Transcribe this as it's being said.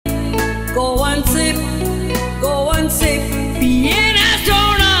Go and sip, Vienna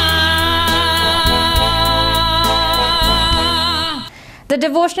soda. The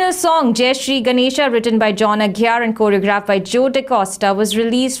devotional song Jai Shree Ganesha, written by John Aguiar and choreographed by Joe DaCosta, was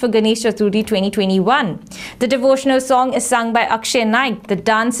released for Ganesh Chaturthi 2021. The devotional song is sung by Akshay Naik. The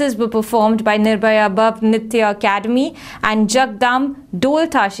dances were performed by Nirbhaya Bhav Nitya Academy and Jagdam Dol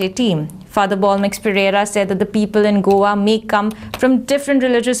Thashe team. Father Balmix Pereira said that the people in Goa may come from different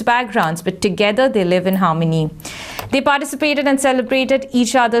religious backgrounds, but together they live in harmony. They participated and celebrated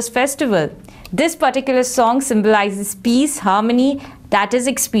each other's festival. This particular song symbolizes peace, harmony that is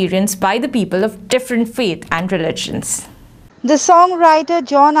experienced by the people of different faith and religions. The songwriter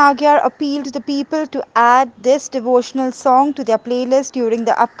John Aguiar appealed to the people to add this devotional song to their playlist during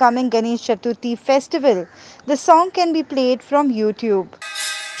the upcoming Ganesh Chaturthi festival. The song can be played from YouTube.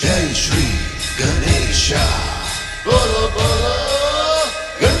 Jai Shree Ganesha, Bolo Bolo,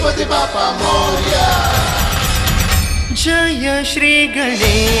 Ganpati Bappa Moria. Jai Shri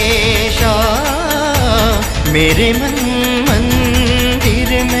Ganesha, मेरे मन मंदिर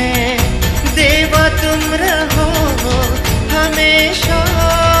में देवा तुम रहो हमेशा.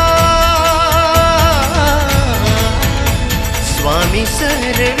 स्वामी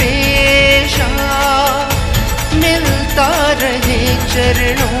सर्वेशा मिलता रहे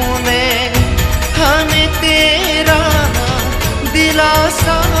चरणों में हमें तेरा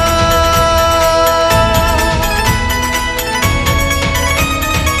दिलासा.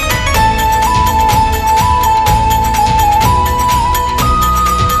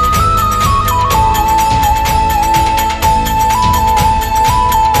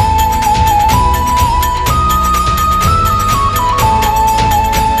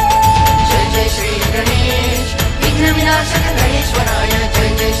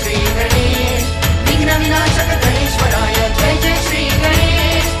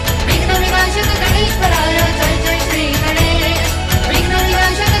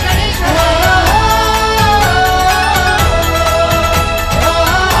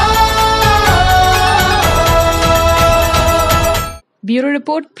 Bureau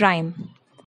Report, Prime.